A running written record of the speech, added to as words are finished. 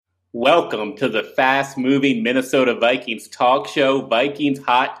Welcome to the fast moving Minnesota Vikings talk show, Vikings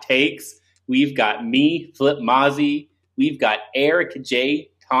Hot Takes. We've got me, Flip Mozzie. We've got Eric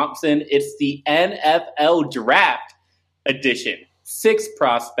J. Thompson. It's the NFL Draft edition. 6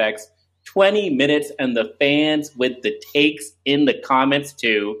 prospects, 20 minutes, and the fans with the takes in the comments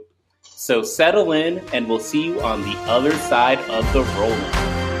too. So settle in, and we'll see you on the other side of the roll.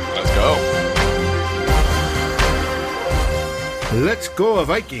 Let's go. Let's go a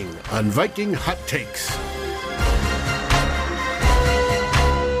Viking on Viking Hot Takes.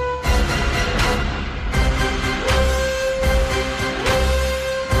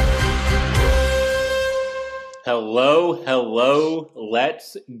 Hello,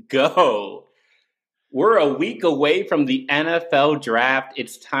 let's go. We're a week away from the NFL draft.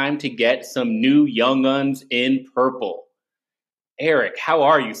 It's time to get some new young uns in purple. Eric, how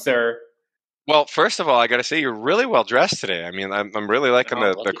are you, sir? Well, first of all, I got to say you're really well dressed today. I mean, I'm really liking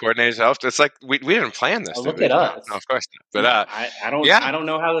the coordinator's outfit. It's like we didn't plan this. Look at us. No, of course not. But I don't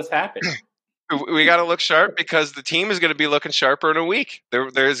know how this happened. We got to look sharp because the team is going to be looking sharper in a week.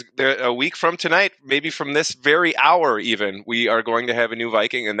 There's a week from tonight, maybe from this very hour even, we are going to have a new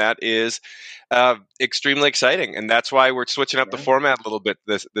Viking, and that is extremely exciting. And that's why we're switching up the format a little bit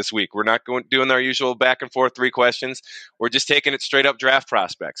this week. We're not doing our usual back and forth 3 questions. We're just taking it straight up draft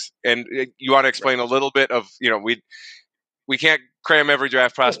prospects. And you want to explain a little bit of, we can't cram every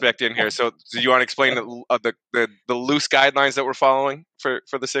draft prospect in here. So do you want to explain the loose guidelines that we're following for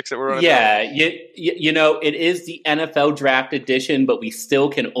the 6 that we're running? Yeah, it is the NFL draft edition, but we still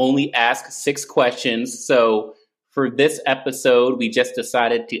can only ask 6 questions. So for this episode, we just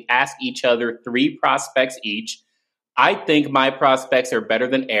decided to ask each other 3 prospects each. I think my prospects are better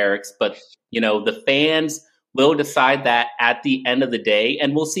than Eric's, but the fans will decide that at the end of the day,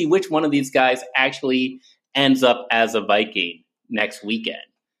 and we'll see which one of these guys actually ends up as a Viking next weekend.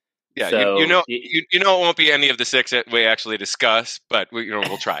 Yeah, so, it won't be any of the 6 that we actually discuss, but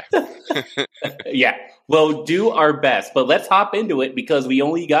we'll try. Yeah, we'll do our best, but let's hop into it because we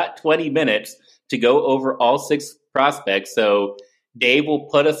only got 20 minutes to go over all 6 prospects. So Dave will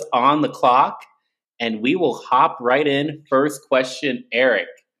put us on the clock, and we will hop right in. First question, Eric.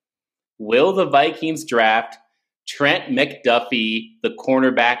 Will the Vikings draft Trent McDuffie, the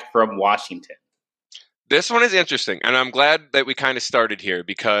cornerback from Washington? This one is interesting, and I'm glad that we kind of started here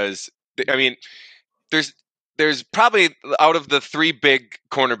because, I mean, there's probably out of the 3 big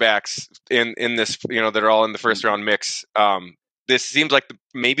cornerbacks in this, that are all in the first round mix. This seems like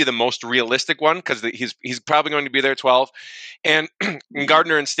maybe the most realistic one because he's probably going to be there 12. And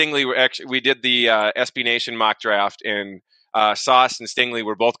Gardner and Stingley we did the SB Nation mock draft, and Sauce and Stingley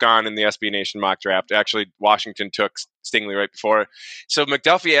were both gone in the SB Nation mock draft. Actually, Washington took Stingley right before. So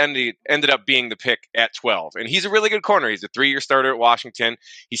McDuffie ended up being the pick at 12. And he's a really good corner. He's a 3-year starter at Washington.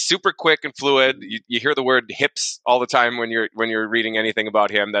 He's super quick and fluid. You hear the word hips all the time when you're reading anything about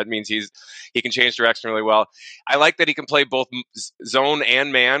him. That means he can change direction really well. I like that he can play both zone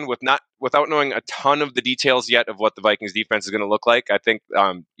and man without knowing a ton of the details yet of what the Vikings defense is going to look like. I think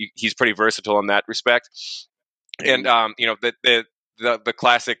he's pretty versatile in that respect. And the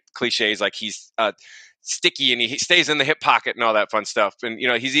classic cliches like he's sticky and he stays in the hip pocket and all that fun stuff. And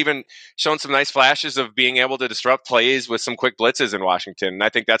he's even shown some nice flashes of being able to disrupt plays with some quick blitzes in Washington. And I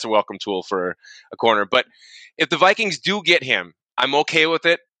think that's a welcome tool for a corner. But if the Vikings do get him, I'm okay with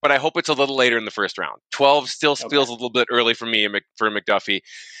it. But I hope it's a little later in the first round. 12 still feels a little bit early for me for McDuffie.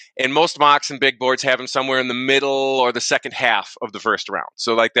 And most mocks and big boards have him somewhere in the middle or the second half of the first round.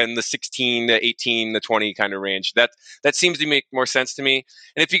 So like then the 16 to 18, the 20 kind of range. That seems to make more sense to me.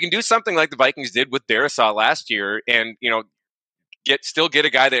 And if you can do something like the Vikings did with Darisaw last year and, get a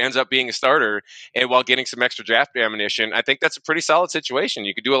guy that ends up being a starter and while getting some extra draft ammunition, I think that's a pretty solid situation.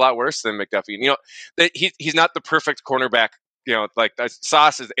 You could do a lot worse than McDuffie. He's not the perfect cornerback. Like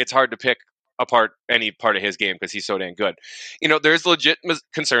Sauce it's hard to pick apart any part of his game because he's so dang good. There's legit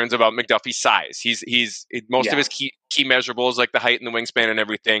concerns about McDuffie's size. He's most of his key measurables, like the height and the wingspan and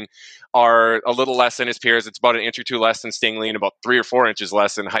everything, are a little less than his peers. It's about an inch or 2 less than Stingley and about 3 or 4 inches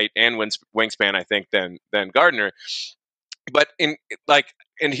less in height and wingspan, I think, than Gardner. But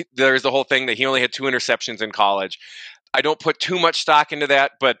there's the whole thing that he only had 2 interceptions in college. I don't put too much stock into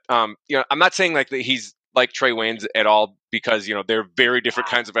that, but I'm not saying like that he's like Trey Waynes at all because they're very different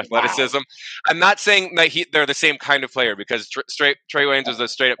kinds of athleticism. Wow. I'm not saying that they're the same kind of player because Trey Waynes was a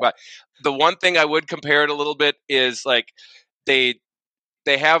straight up. But the one thing I would compare it a little bit is like they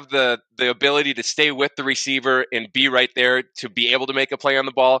have the ability to stay with the receiver and be right there to be able to make a play on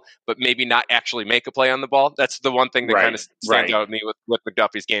the ball, but maybe not actually make a play on the ball. That's the one thing that kind of stands out to me with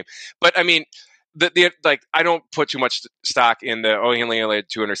McDuffie's game. But I mean, I don't put too much stock in the he only had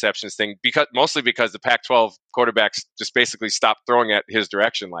 2 interceptions thing, mostly because the Pac-12 quarterbacks just basically stopped throwing at his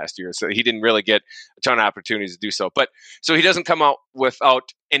direction last year, so he didn't really get a ton of opportunities to do so. But so he doesn't come out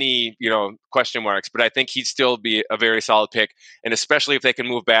without any question marks, but I think he'd still be a very solid pick, and especially if they can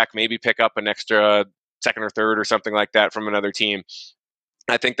move back, maybe pick up an extra second or third or something like that from another team.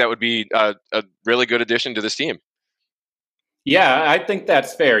 I think that would be a really good addition to this team. Yeah, I think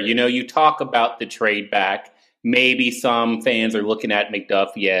that's fair. You talk about the trade back. Maybe some fans are looking at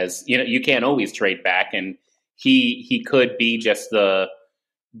McDuffie as, you can't always trade back, and he could be just the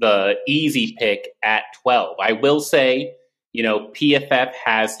easy pick at 12. I will say, PFF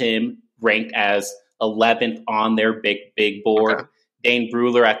has him ranked as 11th on their big board. Okay. Dane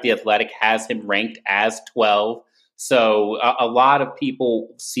Brugler at The Athletic has him ranked as 12. So a lot of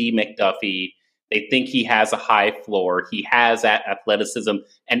people see McDuffie. They think he has a high floor. He has that athleticism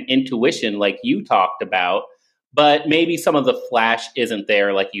and intuition like you talked about, but maybe some of the flash isn't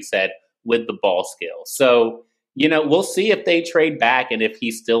there, like you said, with the ball skills. So, we'll see if they trade back and if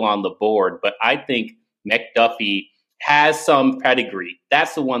he's still on the board. But I think McDuffie has some pedigree.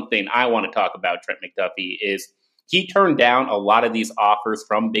 That's the one thing I want to talk about, Trent McDuffie, is he turned down a lot of these offers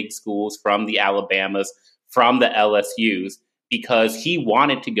from big schools, from the Alabamas, from the LSUs, because he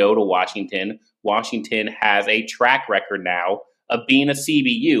wanted to go to Washington. Washington has a track record now of being a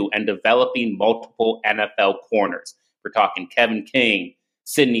CBU and developing multiple NFL corners. We're talking Kevin King,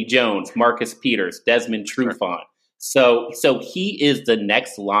 Sidney Jones, Marcus Peters, Desmond Trufant. Sure. So he is the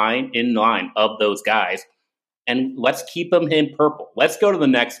next in line of those guys. And let's keep him in purple. Let's go to the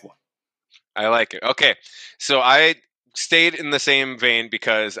next one. I like it. Okay. So I stayed in the same vein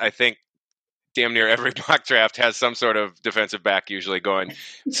because I think damn near every mock draft has some sort of defensive back usually going.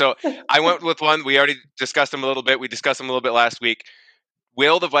 So I went with one. We already discussed him a little bit. We discussed him a little bit last week.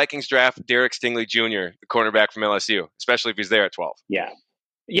 Will the Vikings draft Derek Stingley Jr., the cornerback from LSU, especially if he's there at 12? Yeah.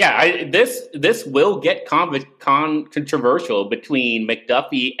 This will get controversial between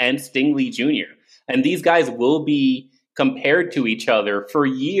McDuffie and Stingley Jr. And these guys will be compared to each other for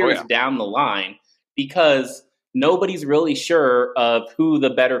years down the line because nobody's really sure of who the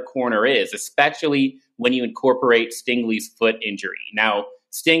better corner is, especially when you incorporate Stingley's foot injury. Now,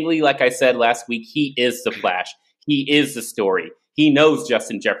 Stingley, like I said last week, he is the flash. He is the story. He knows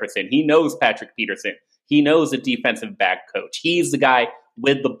Justin Jefferson. He knows Patrick Peterson. He knows the defensive back coach. He's the guy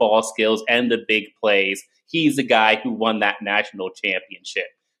with the ball skills and the big plays. He's the guy who won that national championship.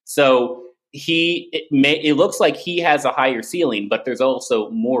 So it looks like he has a higher ceiling, but there's also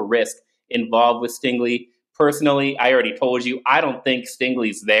more risk involved with Stingley. Personally, I already told you, I don't think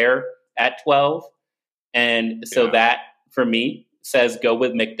Stingley's there at 12. And so that, for me, says go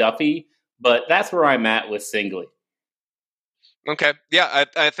with McDuffie. But that's where I'm at with Stingley. Okay. Yeah,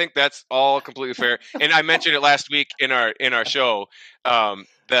 I think that's all completely fair. And I mentioned it last week in our show.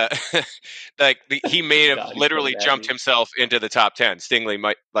 He may have literally jumped himself into the top 10. Stingley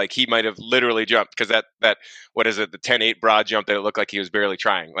might have literally jumped because that what is it, the 10-8 broad jump that it looked like he was barely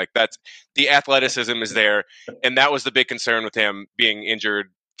trying. Like that's the athleticism is there, and that was the big concern with him being injured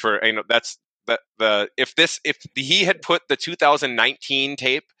for that's if he had put the 2019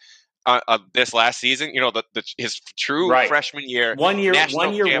 tape of this last season, his true freshman year, one year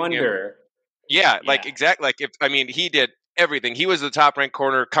wonder. Yeah, exactly. He did everything. He was the top ranked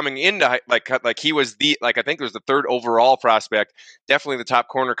corner coming into he was I think it was the 3rd overall prospect, definitely the top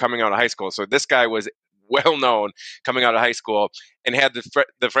corner coming out of high school. So this guy was well known coming out of high school and had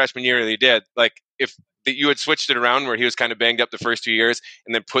the freshman year that he did. Like if you had switched it around where he was kind of banged up the first 2 years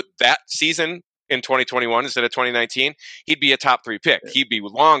and then put that season in 2021 instead of 2019, he'd be a top 3 pick. He'd be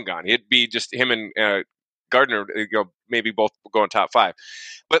long gone. It'd be just him and Gardner, maybe both going top 5.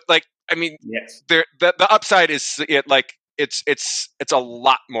 But yes. The upside is it's a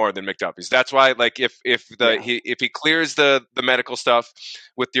lot more than McDuffie's. That's why if he clears the medical stuff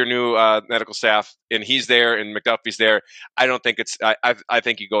with your new medical staff and he's there and McDuffie's there, I don't think I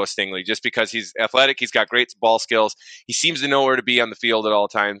think you go with Stingley just because he's athletic, he's got great ball skills, he seems to know where to be on the field at all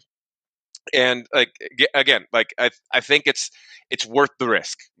times. And I think it's worth the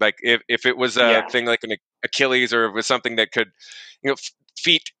risk. Like if it was a thing like an Achilles or it was something that could,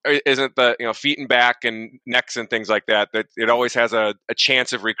 feet isn't the feet and back and necks and things like that it always has a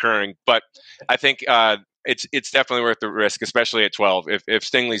chance of recurring. But I think it's definitely worth the risk, especially at 12 if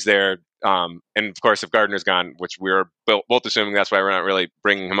Stingley's there, and of course if Gardner's gone, which we're both assuming that's why we're not really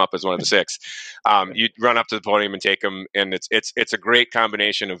bringing him up as one of the 6. You run up to the podium and take him, and it's a great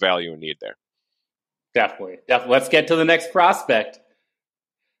combination of value and need there. Definitely. Let's get to the next prospect.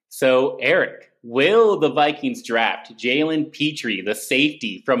 So Eric, will the Vikings draft Jalen Petrie, the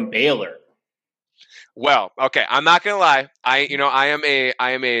safety from Baylor? Well, okay, I'm not gonna lie. I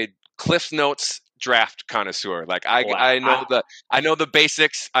am a Cliff Notes draft connoisseur. Like Wow. I know the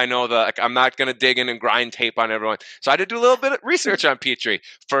basics. I know I'm not gonna dig in and grind tape on everyone. So I had to do a little bit of research on Petrie.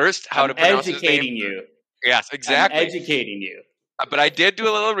 First, how to pronounce his name. You. Yes, exactly. I'm educating you. But I did do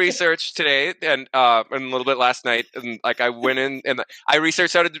a little research today and a little bit last night, and like I went in and I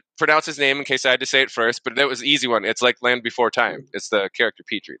researched how to pronounce his name in case I had to say it first. But that was an easy one. It's like Land Before Time. It's the character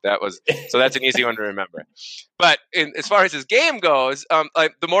Petrie. So that's an easy one to remember. But as far as his game goes,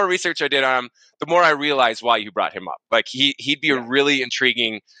 the more research I did on him, the more I realized why you brought him up. Like he'd be a really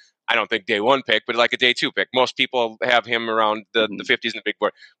intriguing. I don't think day one pick, but like a day two pick. Most people have him around the 50s in the big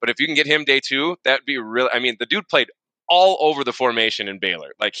board. But if you can get him day two, that'd be really. I mean, the dude played all over the formation in Baylor.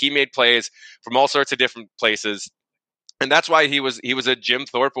 Like he made plays from all sorts of different places. And that's why he was a Jim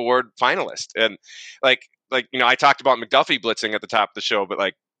Thorpe Award finalist. And like I talked about McDuffie blitzing at the top of the show, but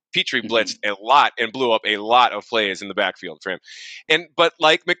like Petrie blitzed a lot and blew up a lot of plays in the backfield for him. But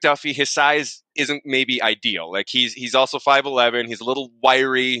like McDuffie, his size isn't maybe ideal. Like he's also 5'11". He's a little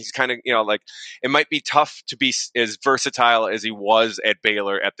wiry. He's kind of, like it might be tough to be as versatile as he was at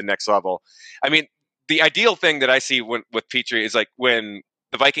Baylor at the next level. I mean, the ideal thing that I see with Petrie is like when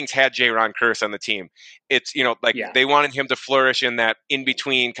the Vikings had J-Ron Curse on the team, it's, they wanted him to flourish in that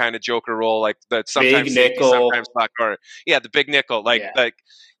in-between kind of joker role, like the sometimes big nickel. Sometimes slot corner. Yeah, the big nickel.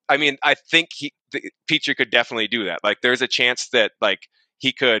 I mean, I think Petrie could definitely do that. Like there's a chance that like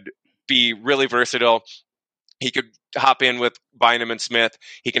he could be really versatile. He could hop in with Bynum and Smith.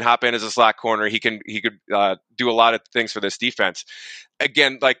 He can hop in as a slot corner. He could do a lot of things for this defense.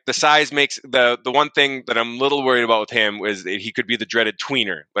 Again, like the size makes the one thing that I'm a little worried about with him is that he could be the dreaded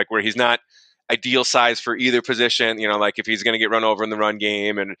tweener, like where he's not ideal size for either position. Like if he's going to get run over in the run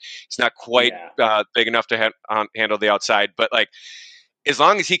game and he's not quite big enough to handle the outside. But like as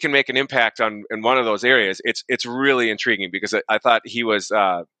long as he can make an impact in one of those areas, it's really intriguing because I thought he was.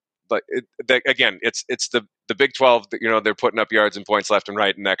 But again, it's the Big 12. They're putting up yards and points left and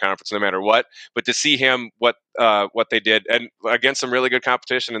right in that conference, no matter what. But to see him, what they did, and against some really good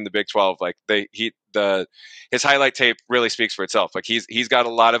competition in the Big 12, like his highlight tape really speaks for itself. Like he's got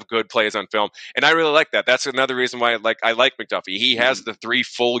a lot of good plays on film, and I really like that. That's another reason why I like McDuffie. He has the 3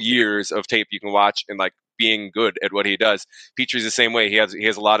 full years of tape you can watch and like being good at what he does. Petrie's the same way. He has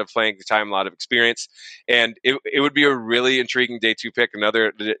a lot of playing time, a lot of experience, and it would be a really intriguing day 2 pick.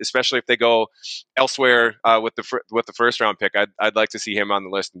 Especially if they go elsewhere with the first round pick. I'd like to see him on the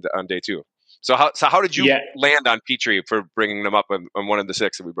list on day 2. So how did you land on Petrie for bringing them up on one of the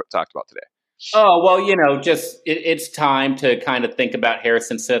 6 that we talked about today? Oh, well, it's time to kind of think about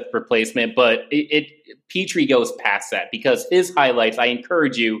Harrison Smith replacement, but Petrie goes past that because his highlights, I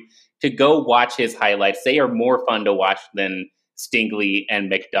encourage you to go watch his highlights. They are more fun to watch than Stingley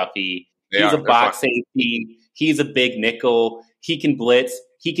and McDuffie. He's a box safety. He's a big nickel. He can blitz.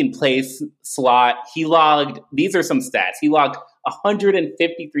 He can play slot. These are some stats. He logged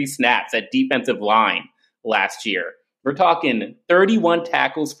 153 snaps at defensive line last year. We're talking 31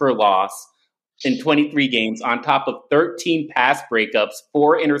 tackles for loss in 23 games on top of 13 pass breakups,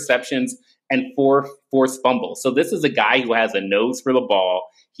 4 interceptions, and 4 forced fumbles. So this is a guy who has a nose for the ball.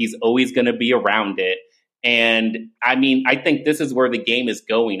 He's always going to be around it. And I mean, I think this is where the game is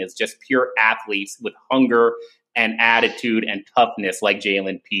going, is just pure athletes with hunger and attitude and toughness like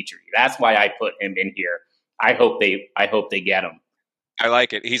Jalen Petrie. That's why I put him in here. I hope they get him. I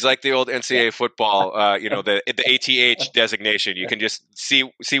like it. He's like the old NCAA football, the ATH designation. You can just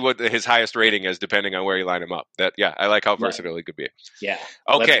see what his highest rating is depending on where you line him up. I like how versatile he could be. Yeah.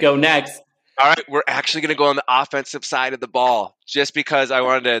 Okay. Let's go next. All right, we're actually going to go on the offensive side of the ball just because I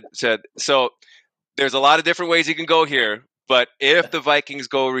wanted to. So there's a lot of different ways you can go here, but if the Vikings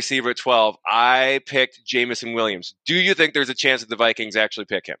go receiver at 12, I picked Jamison Williams. Do you think there's a chance that the Vikings actually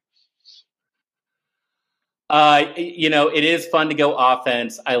pick him? It is fun to go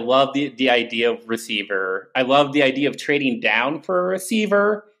offense. I love the idea of receiver. I love the idea of trading down for a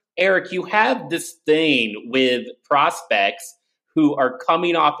receiver. Eric, you have this thing with prospects who are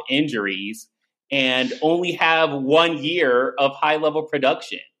coming off injuries and only have 1 year of high level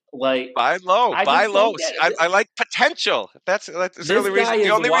production. Like buy low. I like potential. That's the only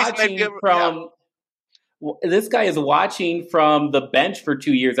reason. This guy is watching from the bench for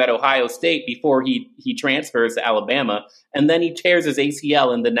 2 years at Ohio State before he transfers to Alabama, and then he tears his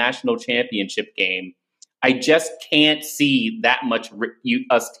ACL in the national championship game. I just can't see that much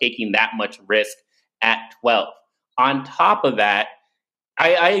us taking that much risk at 12. On top of that,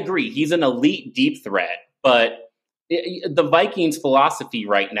 I agree. He's an elite deep threat, but the Vikings' philosophy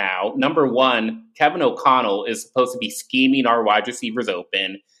right now, number one, Kevin O'Connell is supposed to be scheming our wide receivers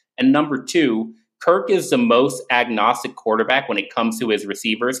open. And number two, Kirk is the most agnostic quarterback when it comes to his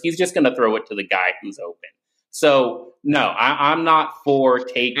receivers. He's just going to throw it to the guy who's open. So, no, I'm not for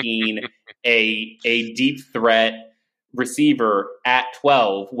taking a deep threat receiver at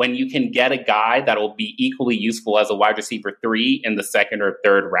 12 when you can get a guy that will be equally useful as a wide receiver 3 in the second or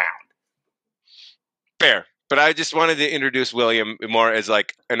third round. Fair. But I just wanted to introduce William more as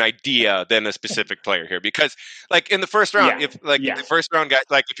like an idea than a specific player here, because like in the first round, the first round guy,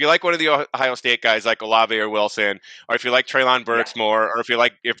 like if you like one of the Ohio State guys like Olave or Wilson, or if you like Treylon Burks more, or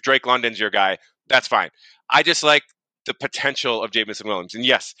if Drake London's your guy, that's fine. I just like the potential of Jameson Williams. And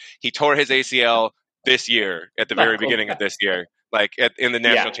yes, he tore his ACL this year at the very beginning of this year, like in the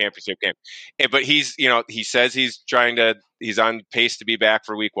national championship game. But he's, he says he's on pace to be back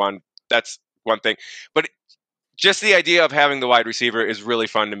for week 1. That's one thing. But just the idea of having the wide receiver is really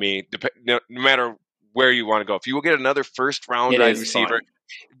fun to me, no matter where you want to go. If you will get another first round wide receiver, fun.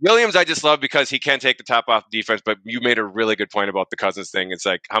 Williams, I just love because he can take the top off the defense, but you made a really good point about the Cousins thing. It's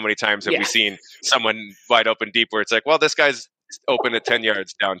like, how many times have we seen someone wide open deep where it's like, well, this guy's open at 10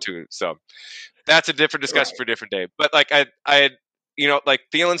 yards down too. So that's a different discussion for a different day. But like like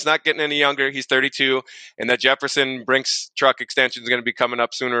Thielen's not getting any younger. He's 32, and that Jefferson Brinks truck extension is going to be coming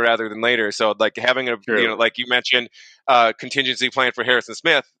up sooner rather than later. So like having like you mentioned, contingency plan for Harrison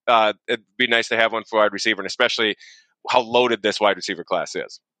Smith, it'd be nice to have one for wide receiver, and especially how loaded this wide receiver class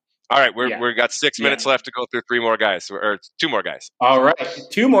is. All right, we've got 6 minutes left to go through 3 more guys, or 2 more guys. All right,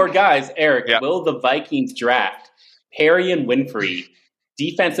 2 more guys. Eric, will the Vikings draft Perrion Winfrey,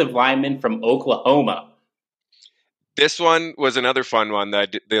 defensive lineman from Oklahoma? This one was another fun one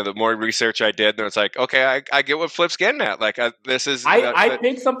that the more research I did, then it's like, okay, I get what Flip's getting at. Like this is I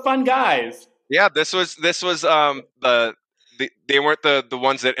picked some fun guys. Yeah, this was they weren't the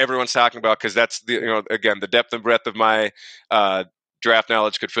ones that everyone's talking about, because that's again, the depth and breadth of my draft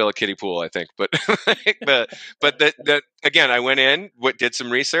knowledge could fill a kiddie pool, I think. But again, I went in, did some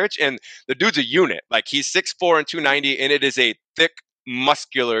research, and the dude's a unit. Like he's 6'4" and 290, and it is a thick,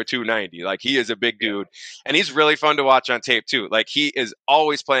 muscular 290. Like he is a big dude, and he's really fun to watch on tape too. Like he is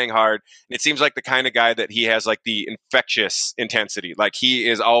always playing hard, and it seems like the kind of guy that he has like the infectious intensity. Like he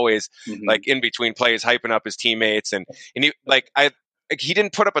is always like in between plays hyping up his teammates, and he he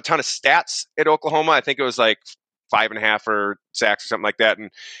didn't put up a ton of stats at Oklahoma. I think it was like 5.5 or sacks or something like that, and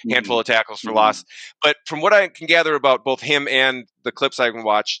a handful of tackles for loss. But from what I can gather about both him and the clips I can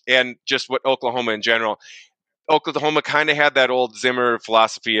watch, and just what Oklahoma in general, Oklahoma kind of had that old Zimmer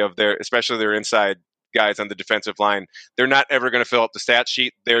philosophy of especially their inside guys on the defensive line. They're not ever going to fill up the stat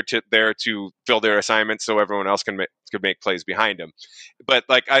sheet. They're to fill their assignments so everyone else can make plays behind him. But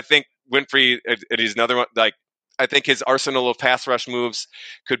like I think Winfrey, it is another one. Like I think his arsenal of pass rush moves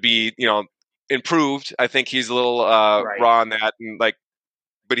could be improved. I think he's a little raw on that, and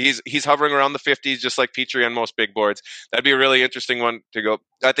but he's hovering around the 50s, just like Petrie on most big boards. That'd be a really interesting one to go.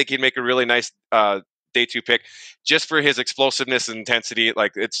 I think he'd make a really nice day 2 pick, just for his explosiveness and intensity.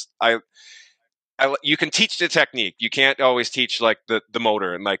 Like you can teach the technique. You can't always teach like the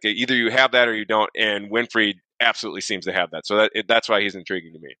motor, and like either you have that or you don't. And Winfrey absolutely seems to have that. So that's why he's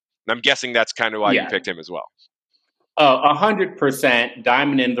intriguing to me. And I'm guessing that's kind of why you picked him as well. 100%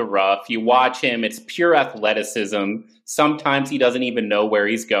 diamond in the rough. You watch him, it's pure athleticism. Sometimes he doesn't even know where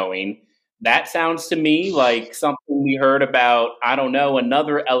he's going. That sounds to me like something we heard about, I don't know,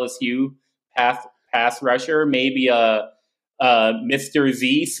 another LSU pass rusher, maybe Mr.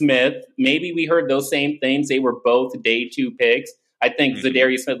 Z Smith. Maybe we heard those same things. They were both day 2 picks. I think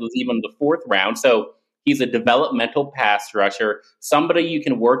Zadarius Smith was even in the 4th round. So he's a developmental pass rusher, somebody you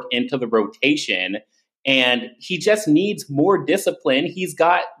can work into the rotation. And he just needs more discipline. He's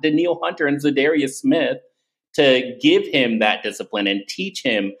got Danielle Hunter and Zadarius Smith to give him that discipline and teach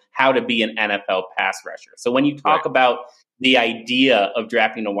him how to be an NFL pass rusher. So when you talk about the idea of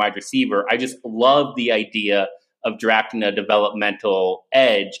drafting a wide receiver, I just love the idea of drafting a developmental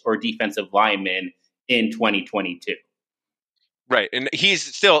edge or defensive lineman in 2022. Right. And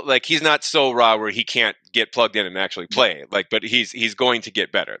he's still he's not so raw where he can't get plugged in and actually play. But he's going to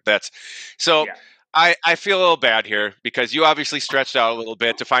get better. That's so. Yeah. I feel a little bad here because you obviously stretched out a little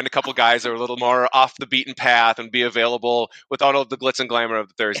bit to find a couple guys that are a little more off the beaten path and be available without all the glitz and glamour of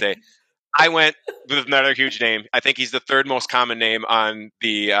the Thursday. I went with another huge name. I think he's the 3rd most common name on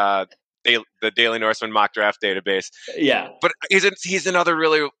the Daily Norseman mock draft database. Yeah. But he's another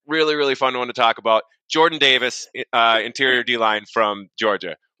really, really, really fun one to talk about. Jordan Davis, interior D-line from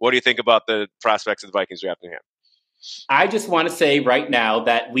Georgia. What do you think about the prospects of the Vikings drafting him? I just want to say right now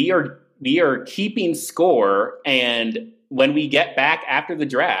that we are keeping score, and when we get back after the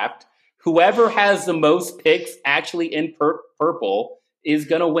draft, whoever has the most picks actually in purple is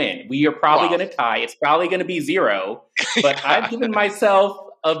going to win. We are probably going to tie. It's probably going to be 0, but I've given myself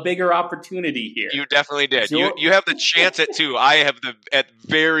a bigger opportunity here. You definitely did. You have the chance at 2. I have the at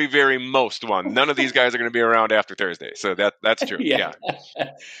very, very most 1. None of these guys are going to be around after Thursday, so that's true. Yeah.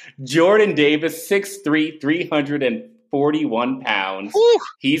 Jordan Davis, 6'3", 341 pounds. Woo!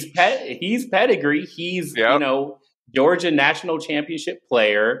 He's pedigree. He's Georgia national championship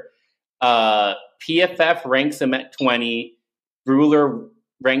player. PFF ranks him at 20. Bruler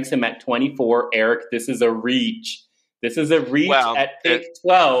ranks him at 24. Eric, this is a reach. This is a reach at pick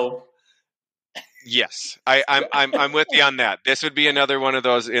 12. Yes, I'm with you on that. This would be another one of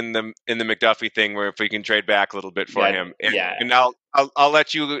those in the McDuffie thing where if we can trade back a little bit for him, and I'll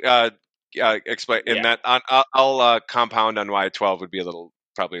let you explain. And that I'll compound on why 12 would be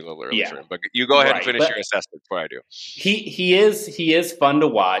probably a little early for him. But you go ahead and finish your assessment before I do. He is fun to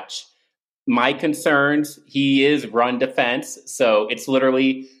watch. My concerns, he is run defense, so it's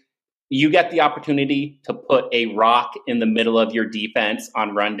literally. You get the opportunity to put a rock in the middle of your defense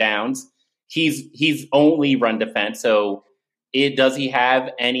on rundowns. He's only run defense, so does he have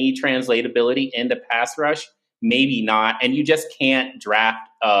any translatability into pass rush? Maybe not. And you just can't draft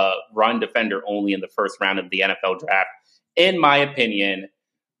a run defender only in the first round of the NFL draft, in my opinion.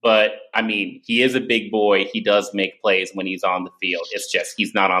 But, I mean, he is a big boy. He does make plays when he's on the field. It's just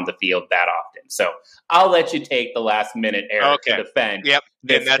he's not on the field that often. So I'll let you take the last minute, Eric, to defend. Yep,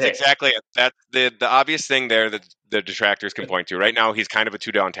 and that's exactly it. That's the obvious thing there that the detractors can point to. Right now, he's kind of a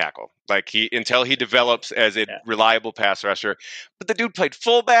 2-down tackle. Like until he develops as a reliable pass rusher. But the dude played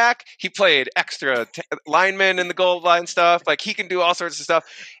fullback. He played extra lineman in the goal line stuff. Like he can do all sorts of stuff,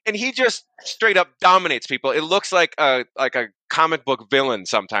 and he just straight up dominates people. It looks like a comic book villain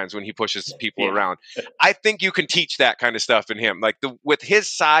sometimes when he pushes people around. I think you can teach that kind of stuff in him. Like with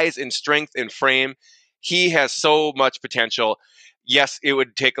his size and strength and frame, he has so much potential. Yes, it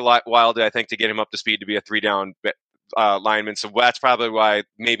would take a while, I think, to get him up to speed to be a 3-down lineman. So that's probably why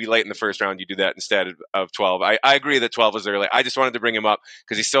maybe late in the first round you do that instead of 12. I agree that 12 was early. I just wanted to bring him up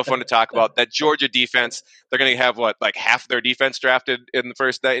because he's so fun to talk about. That Georgia defense, they're going to have half their defense drafted in the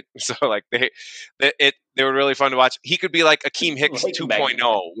first night. So they were really fun to watch. He could be like Akeem Hicks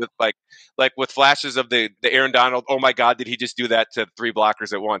 2.0 with with flashes of the Aaron Donald. Oh my God, did he just do that to 3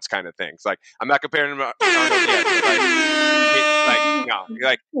 blockers at once kind of things? Like I'm not comparing him to Arnold yet.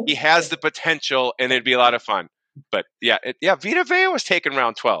 He has the potential, and it'd be a lot of fun. But Vita Vea was taken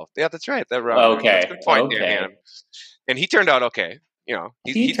round 12. Yeah, that's right. That round. Okay. That's a good point there, man. And he turned out okay.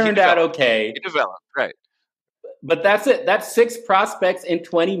 He turned out okay. He developed, right. But that's it. That's 6 prospects in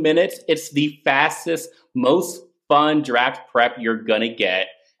 20 minutes. It's the fastest, most fun draft prep you're going to get.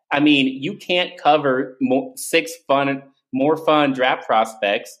 I mean, you can't cover 6 more fun draft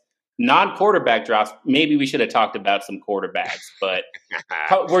prospects. Non-quarterback drafts, maybe we should have talked about some quarterbacks, but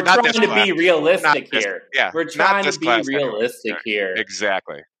we're trying to be realistic here. We're trying to be realistic here.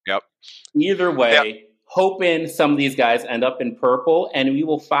 Exactly. Yep. Either way, hoping some of these guys end up in purple, and we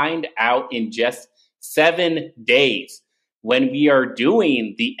will find out in just 7 days when we are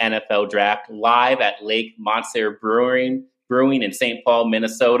doing the NFL draft live at Lake Monster Brewing in St. Paul,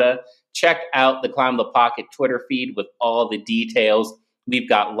 Minnesota. Check out the Climb the Pocket Twitter feed with all the details. We've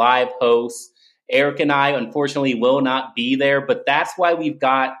got live hosts. Eric and I, unfortunately, will not be there, but that's why we've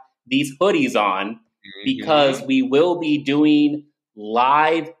got these hoodies on, because we will be doing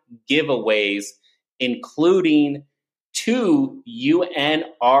live giveaways, including 2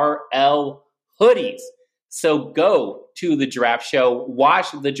 UNRL hoodies. So go to the draft show,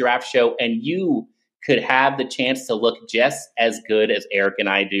 watch the draft show, and you could have the chance to look just as good as Eric and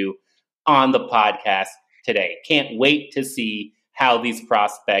I do on the podcast today. Can't wait to see how these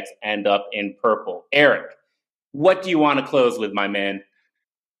prospects end up in purple. Eric, what do you want to close with, my man?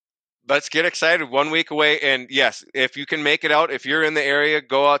 Let's get excited. 1 week away. And yes, if you can make it out, if you're in the area,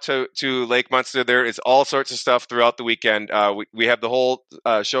 go out to Lake Munster. There is all sorts of stuff throughout the weekend. We have the whole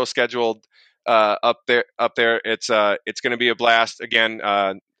show scheduled up there. It's going to be a blast. Again,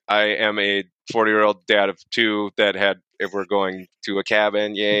 I am a 40-year-old dad of 2 that we're going to a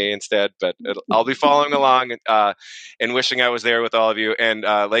cabin, yay, instead. But I'll be following along and wishing I was there with all of you. And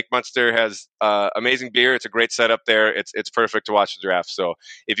Lake Munster has amazing beer. It's a great setup there. It's perfect to watch the draft. So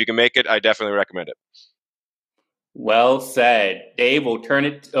if you can make it, I definitely recommend it. Well said. Dave, we'll turn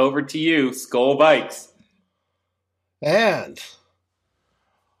it over to you. Skol Vikes. And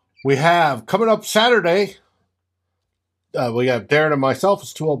we have coming up Saturday, we have Darren and myself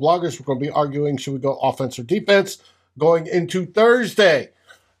as 2 old bloggers. We're going to be arguing, should we go offense or defense, going into Thursday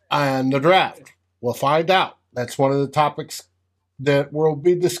and the draft. We'll find out. That's one of the topics that we'll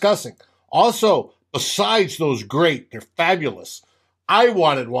be discussing. Also, besides those they're fabulous I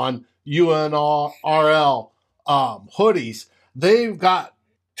wanted one, UNRL hoodies. They've got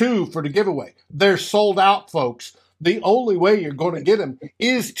 2 for the giveaway. They're sold out, folks. The only way you're going to get them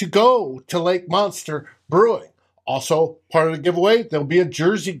is to go to Lake Monster Brewing. Also, part of the giveaway, there'll be a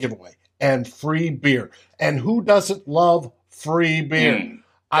jersey giveaway and free beer. And who doesn't love free beer?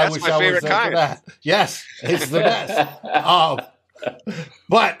 I wish I was there for that. Yes, it's the best.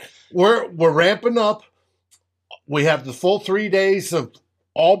 But we're ramping up. We have the full 3 days of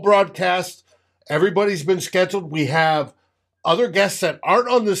all broadcasts. Everybody's been scheduled. We have other guests that aren't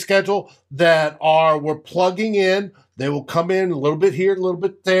on the schedule that we're plugging in. They will come in a little bit here, a little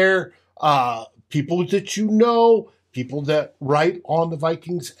bit there. People that you know, people that write on the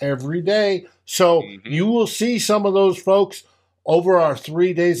Vikings every day. So you will see some of those folks over our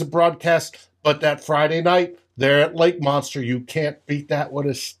 3 days of broadcast. But that Friday night, they're at Lake Monster. You can't beat that with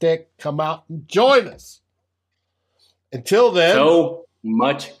a stick. Come out and join us. Until then. So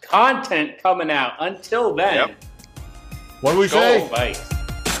much content coming out. Until then. Yep. What do we say? Vikings.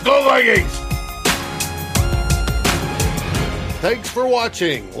 Go Vikings! Thanks for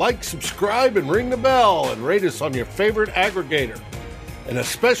watching. Like, subscribe, and ring the bell, and rate us on your favorite aggregator. And a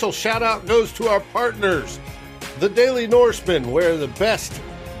special shout out goes to our partners, The Daily Norseman, where the best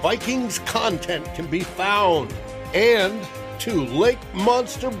Vikings content can be found, and to Lake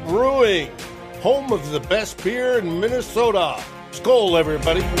Monster Brewing, home of the best beer in Minnesota. Skol,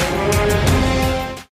 everybody.